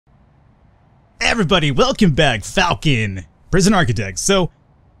everybody, welcome back, Falcon, Prison Architect. So,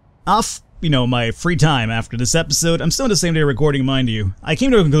 off, my free time after this episode, I'm still in the same day recording, mind you. I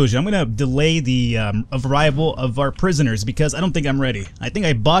came to a conclusion. I'm gonna delay the arrival of our prisoners because I don't think I'm ready. I think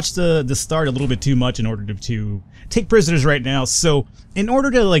I botched the start a little bit too much in order to take prisoners right now. So, in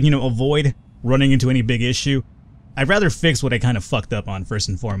order to avoid running into any big issue, I'd rather fix what I kind of fucked up on first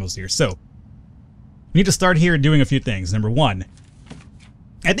and foremost here. So, we need to start here doing a few things. Number one,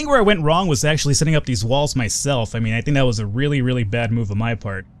 I think where I went wrong was actually setting up these walls myself. I mean, I think that was a really, really bad move on my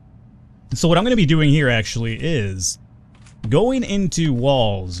part. So what I'm going to be doing here actually is going into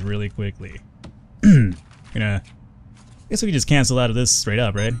walls really quickly. I guess we can just cancel out of this straight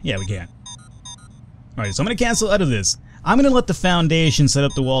up, right? Yeah, we can. Alright, so I'm going to cancel out of this. I'm going to let the foundation set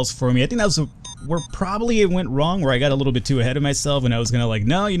up the walls for me. I think that was where probably it went wrong, where I got a little bit too ahead of myself and I was going to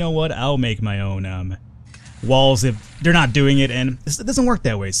no, you know what, I'll make my own walls if they're not doing it, and it doesn't work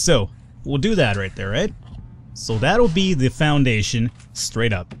that way. So we'll do that right there, right? So that'll be the foundation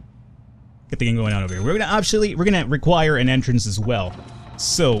straight up. Get the thing going on over here. We're gonna require an entrance as well.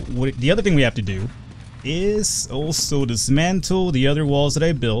 So the other thing we have to do is also dismantle the other walls that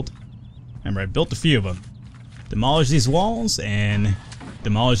I built. Remember, I built a few of them. Demolish these walls and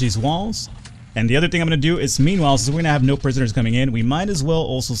demolish these walls. And the other thing I'm going to do is, meanwhile, since we're going to have no prisoners coming in, we might as well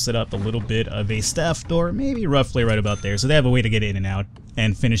also set up a little bit of a staff door, maybe roughly right about there, so they have a way to get in and out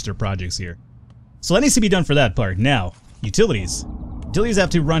and finish their projects here. So that needs to be done for that part. Now, utilities. Utilities have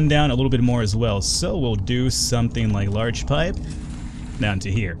to run down a little bit more as well, so we'll do something like large pipe down to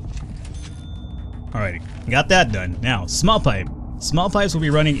here. Alrighty, got that done. Now, small pipe. Small pipes will be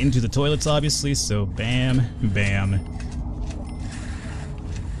running into the toilets, obviously, so bam, bam,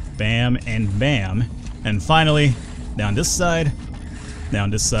 bam, and bam. And finally, down this side, down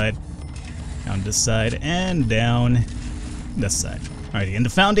this side, down this side, and down this side. Alrighty, and the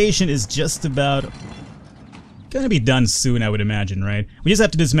foundation is just about gonna be done soon, I would imagine, right? We just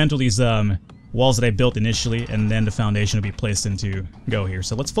have to dismantle these walls that I built initially, and then the foundation will be placed into go here.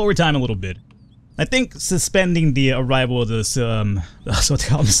 So let's forward time a little bit. I think suspending the arrival of this, that's what they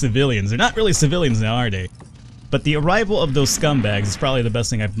call them, civilians. They're not really civilians now, are they? But the arrival of those scumbags is probably the best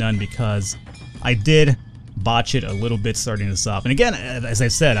thing I've done because I did botch it a little bit starting this off. And again, as I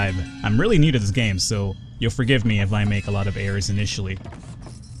said, I'm really new to this game, so you'll forgive me if I make a lot of errors initially.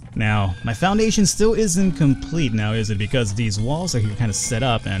 Now, my foundation still isn't complete now, is it? Because these walls are here kind of set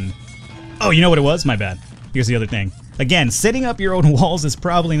up and... Oh, you know what it was? My bad. Here's the other thing. Again, setting up your own walls is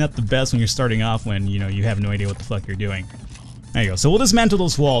probably not the best when you're starting off when, you have no idea what the fuck you're doing. There you go. So we'll dismantle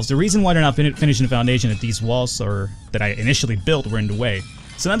those walls. The reason why they're not finishing the foundation is that these walls that I initially built were in the way.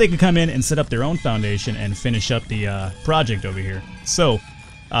 So now they can come in and set up their own foundation and finish up the project over here. So,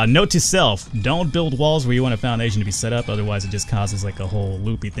 note to self, don't build walls where you want a foundation to be set up, otherwise it just causes like a whole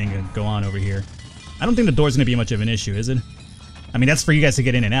loopy thing to go on over here. I don't think the door's going to be much of an issue, is it? I mean, that's for you guys to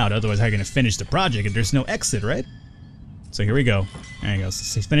get in and out, otherwise how are you going to finish the project if there's no exit, right? So here we go. There you go.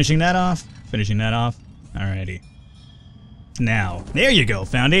 So finishing that off, alrighty. Now, there you go,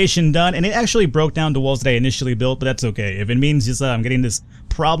 foundation done, and it actually broke down the walls that I initially built, but that's okay. If it means just I'm getting this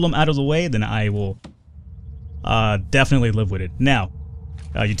problem out of the way, then I will definitely live with it. Now,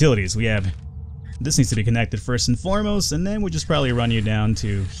 utilities, we have, this needs to be connected first and foremost, and then we'll just probably run you down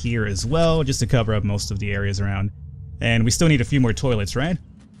to here as well, just to cover up most of the areas around. And we still need a few more toilets, right?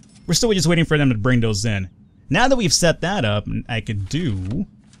 We're still just waiting for them to bring those in. Now that we've set that up, I could do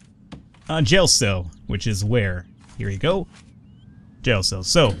a jail cell, which is where? Here we go. Jail cell.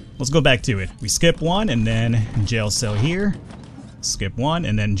 So, let's go back to it. We skip one, and then jail cell here. Skip one,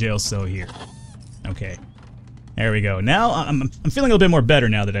 and then jail cell here. Okay. There we go. Now, I'm feeling a little bit more better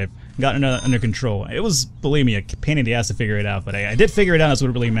now that I've gotten it under control. It was, believe me, a pain in the ass to figure it out, but I did figure it out. That's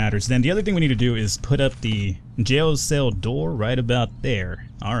what really matters. Then the other thing we need to do is put up the jail cell door right about there.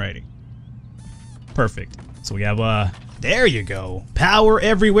 Alrighty. Perfect. So we have, there you go. Power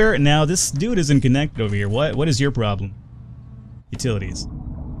everywhere. Now, this dude isn't connected over here. What is your problem? Utilities.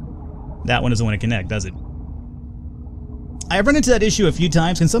 That one doesn't want to connect, does it? I've run into that issue a few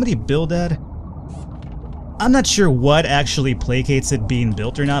times. Can somebody build that? I'm not sure what actually placates it being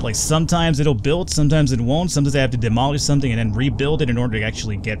built or not. Like, sometimes it'll build, sometimes it won't. Sometimes I have to demolish something and then rebuild it in order to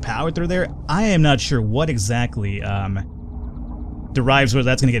actually get power through there. I am not sure what exactly, derives whether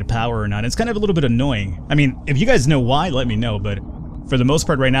that's going to get power or not. It's kind of a little bit annoying. I mean, if you guys know why, let me know, but for the most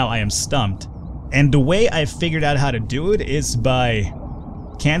part right now, I am stumped. And the way I figured out how to do it is by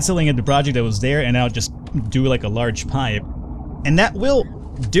canceling the project that was there, and I'll just do like a large pipe. And that will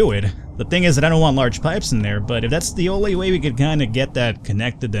do it. The thing is that I don't want large pipes in there, but if that's the only way we could kind of get that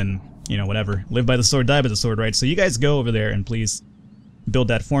connected, then, whatever. Live by the sword, die by the sword, right? So you guys go over there and please build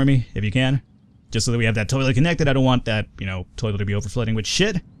that for me, if you can. just so that we have that toilet connected. I don't want that, you know, toilet to be overflowing with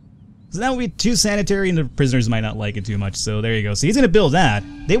shit. So that would be too sanitary and the prisoners might not like it too much. So there you go. So he's going to build that.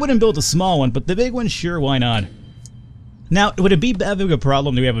 They wouldn't build a small one, but the big one, sure, why not? Now, would it be having a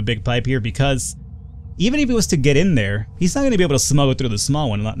problem that we have a big pipe here? Because even if he was to get in there, he's not going to be able to smuggle through the small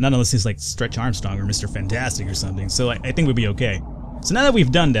one, not unless he's like Stretch Armstrong or Mr. Fantastic or something. So I think we'd be okay. So now that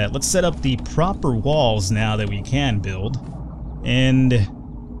we've done that, let's set up the proper walls now that we can build. And,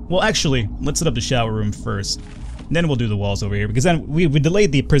 well, actually, let's set up the shower room first. Then we'll do the walls over here, because then we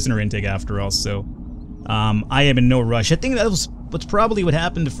delayed the prisoner intake after all, so I am in no rush. I think that was what's probably what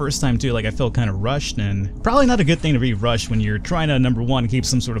happened the first time too. Like, I felt kind of rushed, and probably not a good thing to be rushed when you're trying to, number one, keep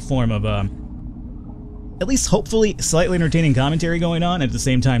some sort of form of at least hopefully slightly entertaining commentary going on, at the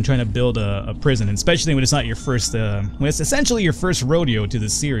same time trying to build a prison, and especially when it's not your first when it's essentially your first rodeo to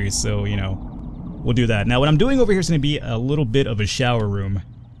this series. So, you know, we'll do that. Now what I'm doing over here is going to be a little bit of a shower room.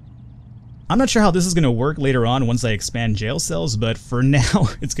 I'm not sure how this is going to work later on once I expand jail cells, but for now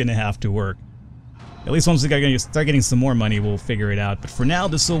it's going to have to work. At least once we start getting some more money, we'll figure it out. But for now,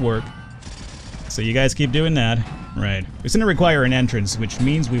 this will work. So you guys keep doing that. Right. It's going to require an entrance, which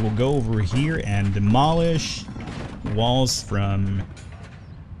means we will go over here and demolish walls from...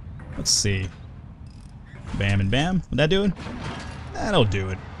 Let's see. Bam and bam. Will that do it? That'll do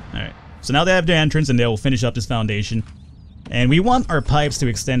it. Alright. So now they have the entrance, and they will finish up this foundation. And we want our pipes to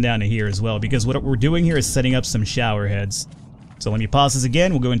extend down to here as well, because what we're doing here is setting up some shower heads. So let me pause this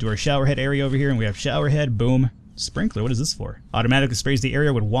again. We'll go into our shower head area over here, and we have shower head, boom. Sprinkler, what is this for? Automatically sprays the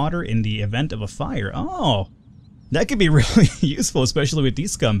area with water in the event of a fire. Oh, that could be really useful, especially with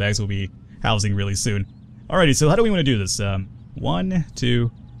these scumbags we'll be housing really soon. Alrighty, so how do we want to do this? 1,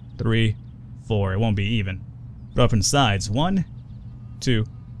 2, 3, 4. It won't be even. But up in sides. 1, 2,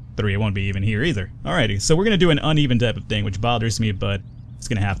 3. It won't be even here either. Alrighty, so we're going to do an uneven type of thing, which bothers me, but it's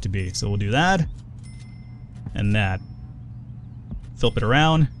going to have to be. So we'll do that, and that. Flip it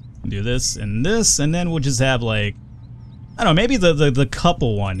around, do this, and then we'll just have, like, I don't know, maybe the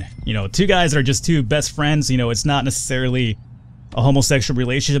couple one. You know, two guys that are just two best friends, you know, it's not necessarily a homosexual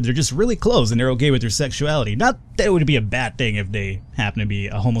relationship, they're just really close, and they're okay with their sexuality. Not that it would be a bad thing if they happen to be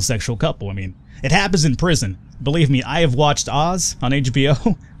a homosexual couple. I mean, it happens in prison. Believe me, I have watched Oz on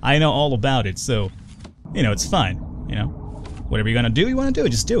HBO. I know all about it, so, you know, it's fine. You know, whatever you're gonna do, you want to do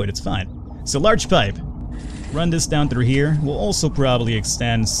it, just do it, it's fine. So, large pipe. Run this down through here. We'll also probably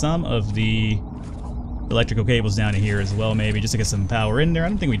extend some of the electrical cables down to here as well, maybe, just to get some power in there. I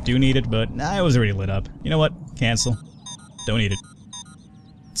don't think we do need it, but nah, it was already lit up. You know what? Cancel. Don't need it.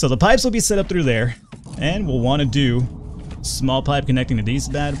 So the pipes will be set up through there, and we'll want to do small pipe connecting to these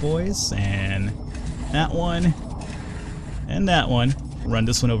bad boys, and that one, and that one. Run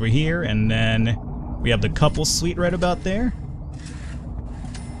this one over here, and then we have the couple suite right about there.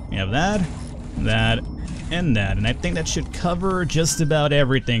 We have that, that, and that, and I think that should cover just about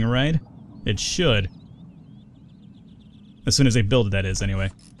everything, right? It should. As soon as they build it, that is, anyway.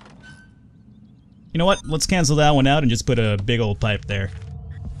 You know what? Let's cancel that one out and just put a big old pipe there.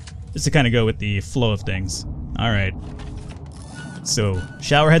 Just to kind of go with the flow of things. Alright. So,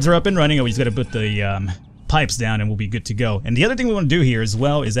 shower heads are up and running, and we just gotta put the pipes down and we'll be good to go. And the other thing we want to do here as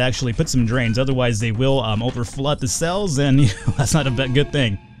well is actually put some drains, otherwise they will overflood the cells, and you know, that's not a good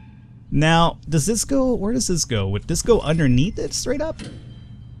thing. Now, does this go, where does this go? Would this go underneath it straight up?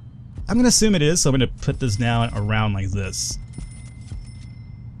 I'm gonna assume it is, so I'm gonna put this down around like this.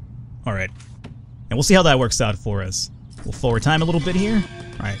 Alright. And we'll see how that works out for us. We'll forward time a little bit here.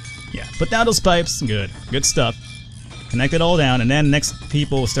 Alright, yeah, put down those pipes, good stuff. Connect it all down, and then next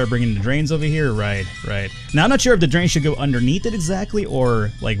people will start bringing the drains over here. Right. Now I'm not sure if the drain should go underneath it exactly, or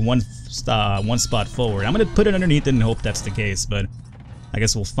like one spot forward. I'm gonna put it underneath it and hope that's the case, but I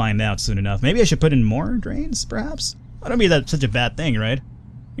guess we'll find out soon enough. Maybe I should put in more drains, perhaps? I don't mean that's such a bad thing, right? I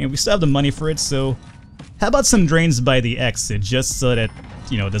mean, we still have the money for it, so how about some drains by the exit, just so that,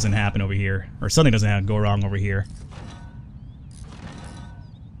 you know, it doesn't happen over here, or something doesn't go wrong over here.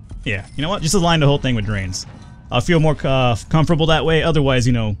 Yeah, you know what? Just align the whole thing with drains. I'll feel more comfortable that way. Otherwise,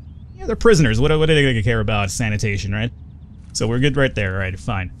 you know, they're prisoners. What are they gonna care about? Sanitation, right? So we're good right there. All right,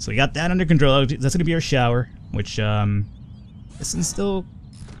 fine. So we got that under control. That's gonna be our shower, which isn't still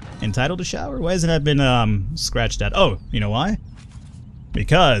entitled to shower. Why hasn't that been scratched out? Oh, you know why?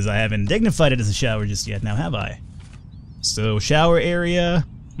 Because I haven't dignified it as a shower just yet. Now have I? So shower area,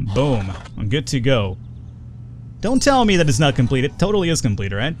 boom. I'm good to go. Don't tell me that it's not complete. It totally is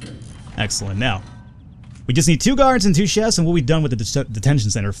complete, right? Excellent. Now, we just need 2 guards and 2 chefs, and we'll be done with the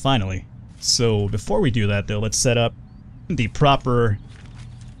detention center finally. So before we do that, though, let's set up the proper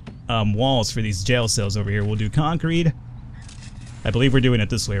walls for these jail cells over here. We'll do concrete. I believe we're doing it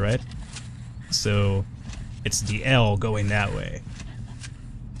this way, right? So it's the L going that way.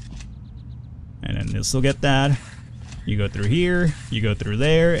 And then this will get that. You go through here, you go through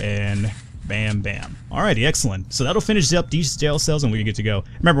there, and bam, bam. Alrighty, excellent. So that'll finish up these jail cells and we're good to go.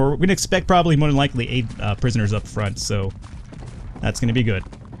 Remember, we're going to expect probably more than likely 8 prisoners up front, so that's going to be good.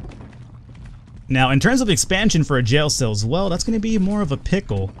 Now, in terms of expansion for a jail cell as well, that's going to be more of a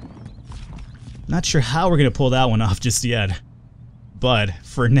pickle. Not sure how we're going to pull that one off just yet. But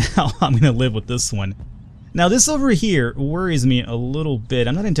for now, I'm going to live with this one. Now, this over here worries me a little bit.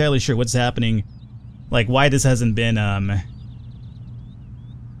 I'm not entirely sure what's happening. Like, why this hasn't been, I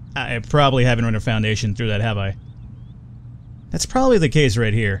probably haven't run a foundation through that, have I? That's probably the case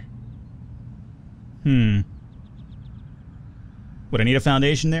right here. Would I need a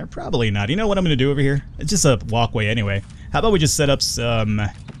foundation there? Probably not. You know what I'm going to do over here? It's just a walkway anyway. How about we just set up some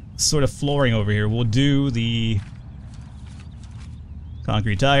sort of flooring over here? We'll do the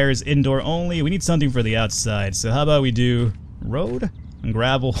concrete tires, indoor only. We need something for the outside. So how about we do road and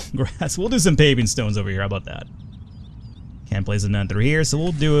gravel, grass? We'll do some paving stones over here. How about that? Can't place them none through here, so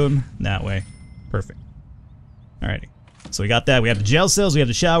we'll do them that way. Perfect. Alrighty. So we got that. We have the jail cells, we have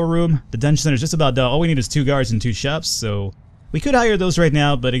the shower room. The dungeon center is just about done. All we need is 2 guards and 2 shops, so we could hire those right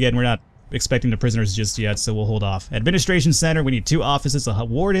now, but again, we're not expecting the prisoners just yet, so we'll hold off. Administration center, we need 2 offices, a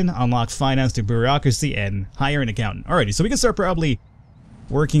warden, unlock finance to bureaucracy, and hire an accountant. Alrighty, so we can start probably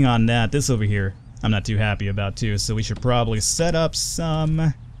working on that. This over here, I'm not too happy about too, so we should probably set up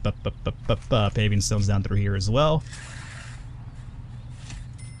some paving stones down through here as well.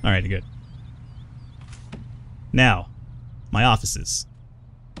 Alright, good. Now, my offices.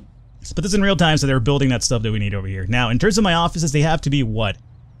 Let's put this in real time so they're building that stuff that we need over here. Now, in terms of my offices, they have to be what?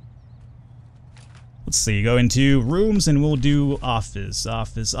 Let's see, go into rooms and we'll do office.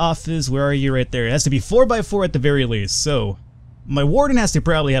 Office, where are you? Right there. It has to be 4x4 at the very least. So, my warden has to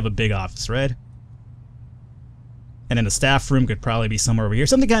probably have a big office, right? And then the staff room could probably be somewhere over here.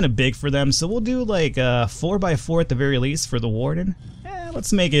 Something kind of big for them. So we'll do like 4x4 at the very least for the warden.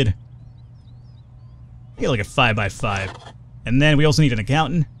 Let's make it like a 5x5. And then we also need an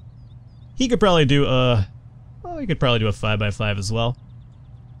accountant. He could probably do a 5x5 as well.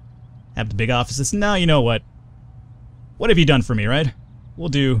 Have the big offices. Now, you know what? What have you done for me, right? We'll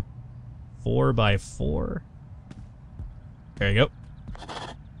do 4x4. There you go.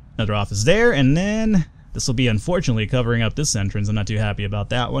 Another office there, and then this will be unfortunately covering up this entrance. I'm not too happy about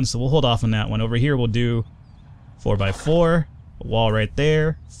that one, so we'll hold off on that one. Over here, we'll do 4x4. A wall right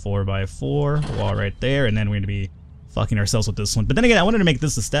there, 4x4, a wall right there, and then we're going to be fucking ourselves with this one. But then again, I wanted to make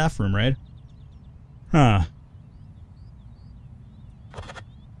this the staff room, right? Huh.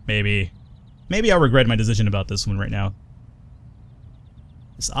 Maybe I'll regret my decision about this one right now.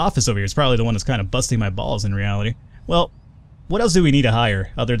 This office over here is probably the one that's kind of busting my balls in reality. Well, what else do we need to hire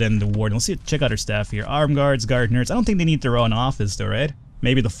other than the warden? Let's see, check out our staff here. Armed guards, gardeners. I don't think they need their own office though, right?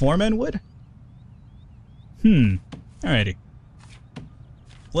 Maybe the foreman would? Alrighty.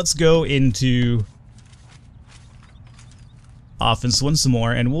 Let's go into office once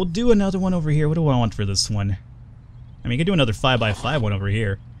more, and we'll do another one over here. What do I want for this one? I mean, you could do another 5x5 one over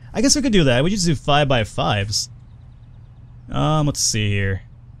here. I guess we could do that. We just do 5x5s. Let's see here.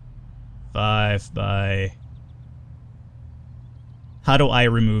 5 by... How do I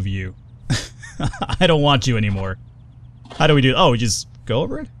remove you? I don't want you anymore. How do we do... Oh, we just go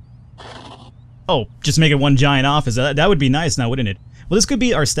over it? Oh, just make it one giant office. That would be nice now, wouldn't it? Well, this could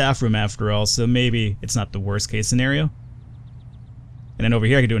be our staff room after all, so maybe it's not the worst case scenario. And then over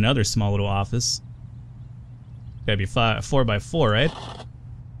here I could do another small little office. Gotta be 4x4, right?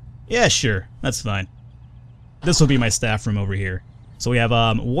 Yeah, sure. That's fine. This will be my staff room over here. So we have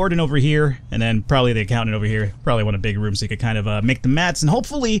warden over here, and then probably the accountant over here. Probably want a big room so you could kind of make the mats and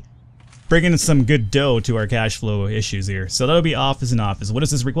hopefully bring in some good dough to our cash flow issues here. So that'll be office and office. What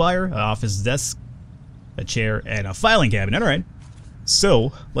does this require? An office desk, a chair, and a filing cabinet. Alright.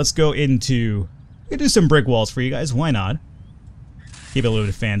 So, let's go into... We can do some brick walls for you guys. Why not? Keep it a little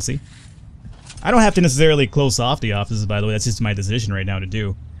bit fancy. I don't have to necessarily close off the offices, by the way. That's just my decision right now to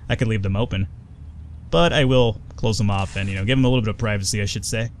do. I could leave them open. But I will close them off and, you know, give them a little bit of privacy, I should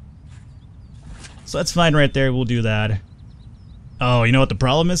say. So that's fine right there. We'll do that. Oh, you know what the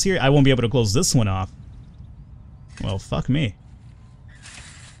problem is here? I won't be able to close this one off. Well, fuck me.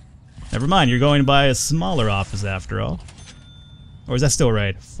 Never mind. You're going to buy a smaller office after all. Or is that still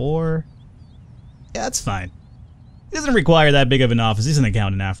right? 4? Yeah, that's fine. He doesn't require that big of an office. He's an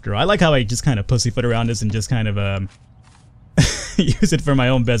accountant after all. I like how I just kind of pussyfoot around this and just kind of use it for my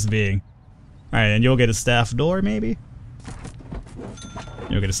own best being. Alright, and you'll get a staff door, maybe?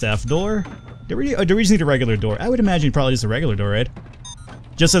 You'll get a staff door. Do we just need a regular door? I would imagine probably just a regular door, right?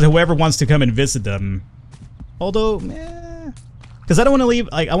 Just so that whoever wants to come and visit them. Although, because I don't want to leave,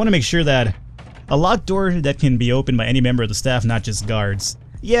 like, I want to make sure that a locked door that can be opened by any member of the staff, not just guards.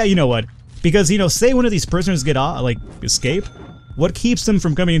 Yeah, you know what? Because, you know, say one of these prisoners get off, like, escape, what keeps them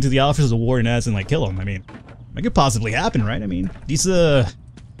from coming into the office of the warden as and, like, kill them? I mean, that could possibly happen, right? I mean, these,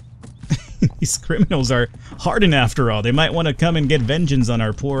 these criminals are hardened after all. They might want to come and get vengeance on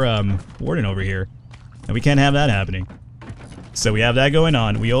our poor, warden over here. And we can't have that happening. So we have that going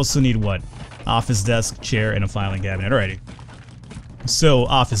on. We also need what? Office desk, chair, and a filing cabinet. Alrighty. So,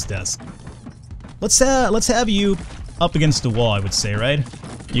 office desk. Let's have you up against the wall, I would say, right?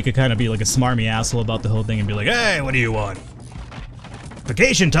 You could kind of be like a smarmy asshole about the whole thing and be like, hey, what do you want?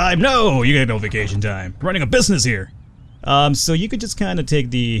 Vacation time? No, you get no vacation time. I'm running a business here. So you could just kind of take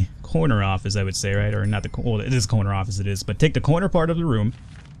the corner office, I would say, right? Or not the, well, it is corner office, it is, but take the corner part of the room,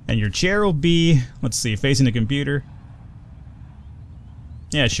 and your chair will be, let's see, facing the computer.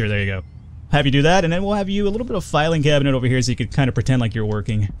 Yeah, sure, there you go. Have you do that, and then we'll have you a little bit of filing cabinet over here so you could kind of pretend like you're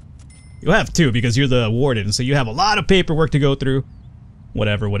working. You'll have two, because you're the warden, so you have a lot of paperwork to go through.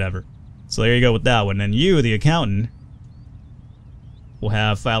 Whatever, whatever. So there you go with that one. And you, the accountant, will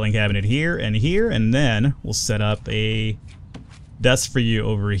have filing cabinet here, and then we'll set up a desk for you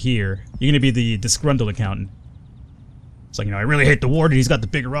over here. You're going to be the disgruntled accountant. It's like, you know, I really hate the warden, he's got the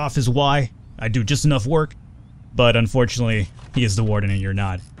bigger office, why? I do just enough work. But unfortunately, he is the warden and you're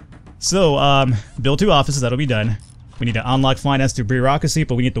not. So, build 2 offices, that'll be done. We need to unlock finance through bureaucracy,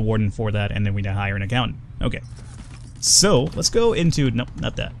 but we need the warden for that, and then we need to hire an accountant. Okay. So, let's go into, nope,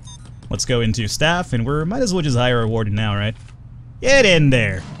 not that. Let's go into staff, and we might as well just hire a warden now, right? Get in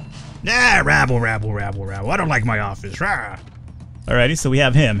there. Nah, rabble, rabble, rabble, rabble. I don't like my office. Rah. Alrighty, so we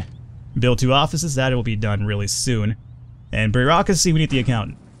have him. Build 2 offices, that will be done really soon. And bureaucracy, we need the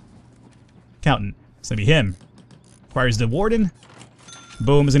accountant. Accountant. It's gonna be him. Requires the warden.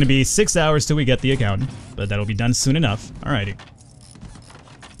 Boom, is gonna be 6 hours till we get the accountant. But that'll be done soon enough. Alrighty.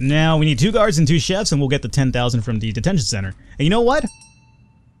 Now, we need 2 guards and 2 chefs, and we'll get the 10,000 from the detention center. And you know what?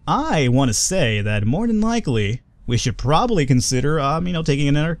 I want to say that more than likely, we should probably consider, you know, taking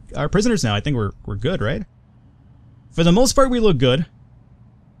in our prisoners now. I think we're good, right? For the most part, we look good.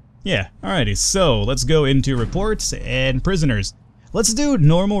 Yeah, alrighty, so let's go into reports and prisoners. Let's do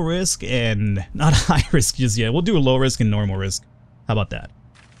normal risk and not high risk just yet. We'll do low risk and normal risk. How about that?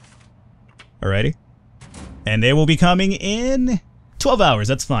 Alrighty. And they will be coming in 12 hours,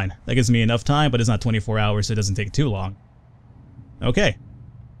 that's fine. That gives me enough time, but it's not 24 hours, so it doesn't take too long. Okay.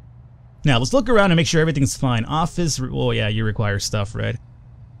 Now, let's look around and make sure everything's fine. Office, well, yeah, you require stuff, right?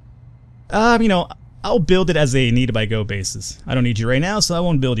 You know, I'll build it as a need-by-go basis. I don't need you right now, so I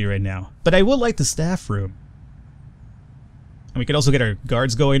won't build you right now. But I would like the staff room. And we could also get our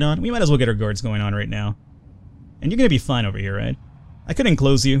guards going on. We might as well get our guards going on right now. And you're gonna be fine over here, right? I could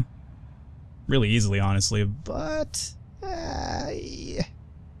enclose you. Really easily, honestly, but...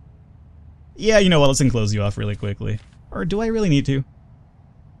 yeah, you know what, let's enclose you off really quickly. Or do I really need to?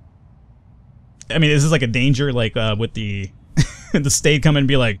 I mean, is this like a danger, like, with the... the state come and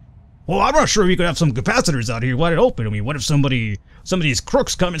be like, well, I'm not sure if you could have some capacitors out here wide open. I mean, what if some of these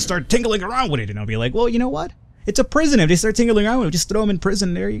crooks come and start tingling around with it? And I'll be like, well, you know what? It's a prison. If they start tingling around with it, just throw them in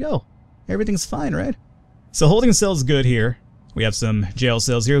prison. There you go. Everything's fine, right? So holding cells good here. We have some jail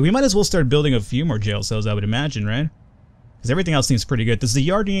cells here. We might as well start building a few more jail cells, I would imagine, right? Because everything else seems pretty good. Does the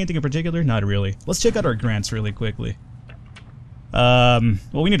yard need anything in particular? Not really. Let's check out our grants really quickly. Well,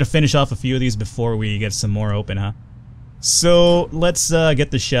 we need to finish off a few of these before we get some more open, huh? So, let's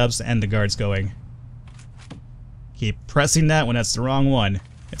get the chefs and the guards going. Keep pressing that when that's the wrong one.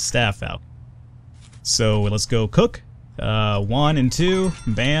 It's staff out. So, let's go cook. 1 and 2,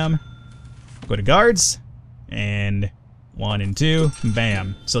 bam. Go to guards. And 1 and 2,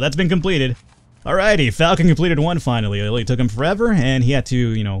 bam. So that's been completed. Alrighty, Falcon completed 1 finally. It really took him forever, and he had to,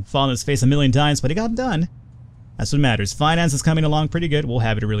 you know, fall on his face a million times, but he got done. That's what matters. Finance is coming along pretty good. We'll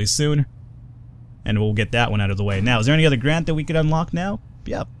have it really soon. And we'll get that one out of the way. Now, is there any other grant that we could unlock now?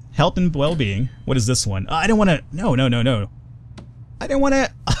 Yep. Health and well-being. What is this one? I don't want to... No. I didn't want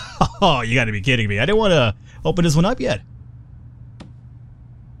to... Oh, you gotta be kidding me. I didn't want to open this one up yet.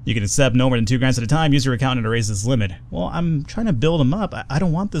 You can accept no more than 2 grants at a time. Use your accountant to raise this limit. Well, I'm trying to build them up. I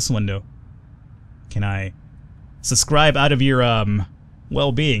don't want this one, though. Can I subscribe out of your,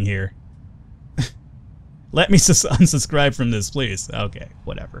 well-being here? Let me unsubscribe from this, please. Okay,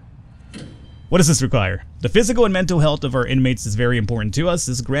 whatever. What does this require? The physical and mental health of our inmates is very important to us.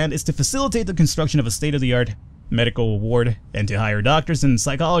 This grant is to facilitate the construction of a state-of-the-art medical ward and to hire doctors and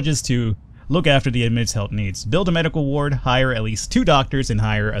psychologists to look after the inmates' health needs. Build a medical ward, hire at least 2 doctors, and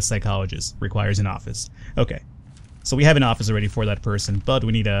hire a psychologist. Requires an office. Okay. So we have an office already for that person, but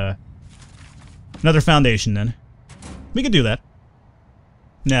we need another foundation then. We could do that.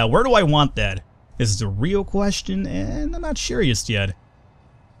 Now, where do I want that? Is the real question, and I'm not sure just yet.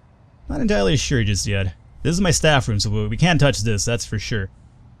 Not entirely sure just yet. This is my staff room, so we can't touch this, that's for sure.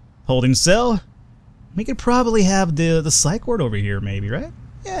 Holding cell? We could probably have the psych ward over here, maybe, right?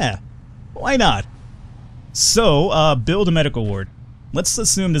 Yeah, why not? So, build a medical ward. Let's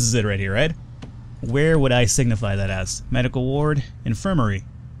assume this is it right here, right? Where would I signify that as? Medical ward, infirmary.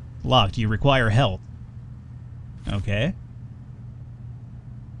 Locked, you require help. Okay.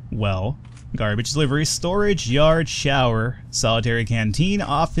 Well, garbage delivery, storage, yard, shower, solitary canteen,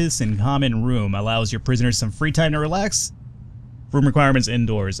 office, and common room. Allows your prisoners some free time to relax. Room requirements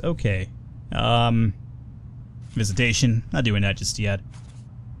indoors. Okay. Visitation. Not doing that just yet.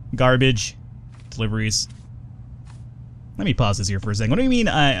 Garbage. Deliveries. Let me pause this here for a second. What do you mean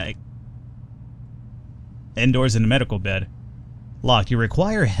indoors in a medical bed? Locked. You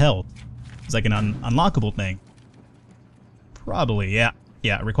require help. It's like an unlockable thing. Probably, yeah.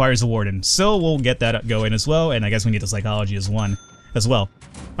 Yeah, it requires a warden. So we'll get that going as well, and I guess we need the psychology as well.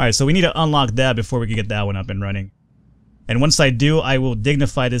 Alright, so we need to unlock that before we can get that one up and running. And once I do, I will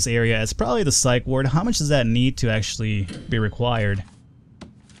dignify this area as probably the psych ward. How much does that need to actually be required?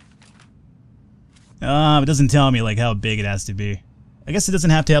 It doesn't tell me like how big it has to be. I guess it doesn't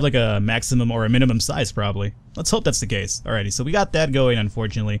have to have like a maximum or a minimum size probably. Let's hope that's the case. Alrighty, so we got that going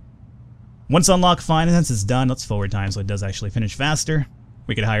unfortunately. Once unlock finance is done, let's forward time so it does actually finish faster.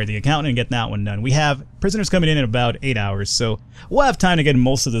 We could hire the accountant and get that one done. We have prisoners coming in about 8 hours, so we'll have time to get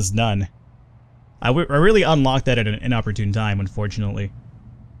most of this done. I really unlocked that at an inopportune time, unfortunately.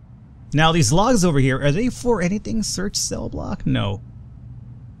 Now, these logs over here, are they for anything? Search cell block? No.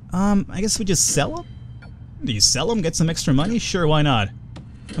 I guess we just sell them? Do you sell them, get some extra money? Sure, why not?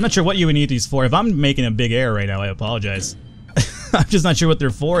 I'm not sure what you would need these for. If I'm making a big error right now, I apologize. I'm just not sure what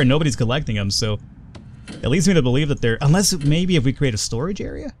they're for, and nobody's collecting them, so... It leads me to believe that they're... Unless maybe if we create a storage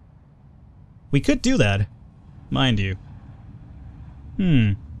area? We could do that. Mind you.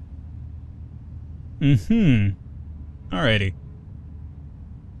 Alrighty.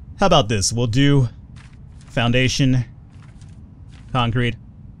 How about this? We'll do... Foundation. Concrete.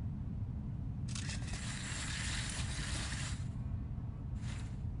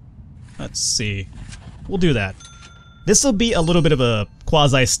 Let's see. We'll do that. This will be a little bit of a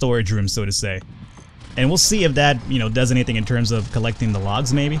quasi-storage room, so to say. And we'll see if that, does anything in terms of collecting the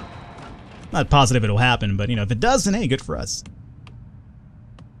logs, maybe. Not positive it'll happen, but, if it does, then hey, good for us.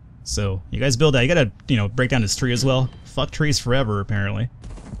 So, you guys build that. You gotta, break down this tree as well. Fuck trees forever, apparently.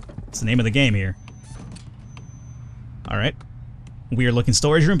 It's the name of the game here. Alright. Weird looking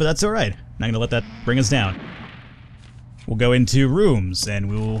storage room, but that's alright. Not gonna let that bring us down. We'll go into rooms, and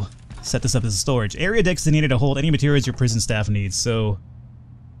we'll set this up as a storage. Area designated to hold any materials your prison staff needs, so...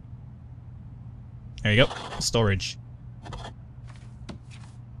 There you go. Storage.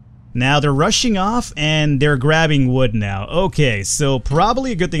 Now they're rushing off and they're grabbing wood now. Okay, so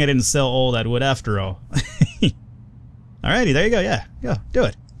probably a good thing I didn't sell all that wood after all. Alrighty, there you go. Yeah, do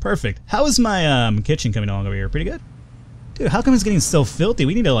it. Perfect. How is my kitchen coming along over here? Pretty good? Dude, how come it's getting so filthy?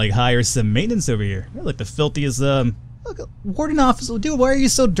 We need to like hire some maintenance over here. Look, the filthiest look, warden office. Dude, why are you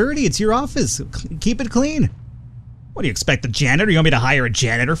so dirty? It's your office. Keep it clean. What do you expect, the janitor? You want me to hire a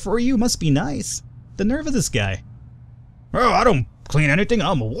janitor for you? Must be nice. The nerve of this guy. Oh, I don't clean anything.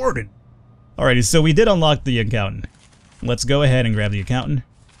 I'm a warden. Alrighty, so we did unlock the accountant. Let's go ahead and grab the accountant.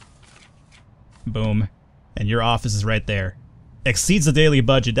 Boom. And your office is right there. Exceeds the daily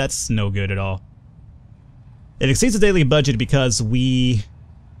budget. That's no good at all. It exceeds the daily budget because we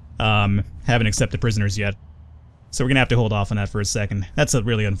haven't accepted prisoners yet. So we're gonna have to hold off on that for a second. That's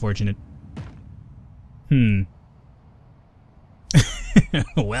really unfortunate.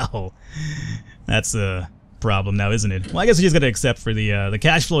 Well, that's a problem now, isn't it? Well, I guess we just gotta accept for the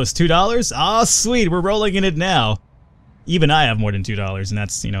cash flow is $2. Ah, sweet, we're rolling in it now. Even I have more than $2, and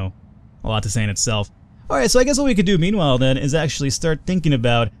that's, a lot to say in itself. Alright, so I guess what we could do meanwhile then is actually start thinking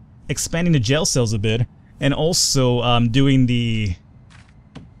about expanding the jail cells a bit, and also doing the...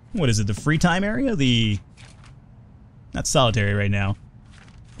 What is it, the free time area? Not solitary right now.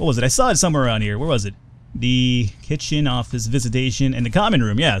 What was it? I saw it somewhere around here. Where was it? The kitchen, office, visitation, and the common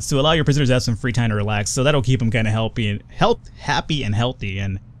room. Yeah, to allow your prisoners to have some free time to relax. So that'll keep them kind of happy and healthy,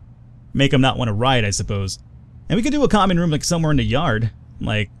 and make them not want to riot, I suppose. And we could do a common room like somewhere in the yard.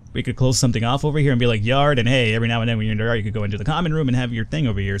 Like, we could close something off over here and be like yard, and hey, every now and then when you're in the yard, you could go into the common room and have your thing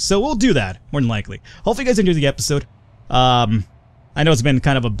over here. So we'll do that, more than likely. Hopefully you guys enjoyed the episode. I know it's been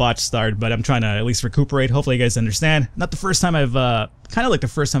kind of a botched start, but I'm trying to at least recuperate. Hopefully you guys understand. Not the first time I've, kind of like the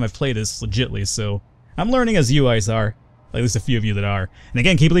first time I've played this legitly, so I'm learning as you guys are. At least a few of you that are. And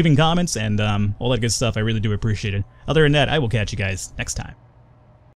again, keep leaving comments and all that good stuff. I really do appreciate it. Other than that, I will catch you guys next time.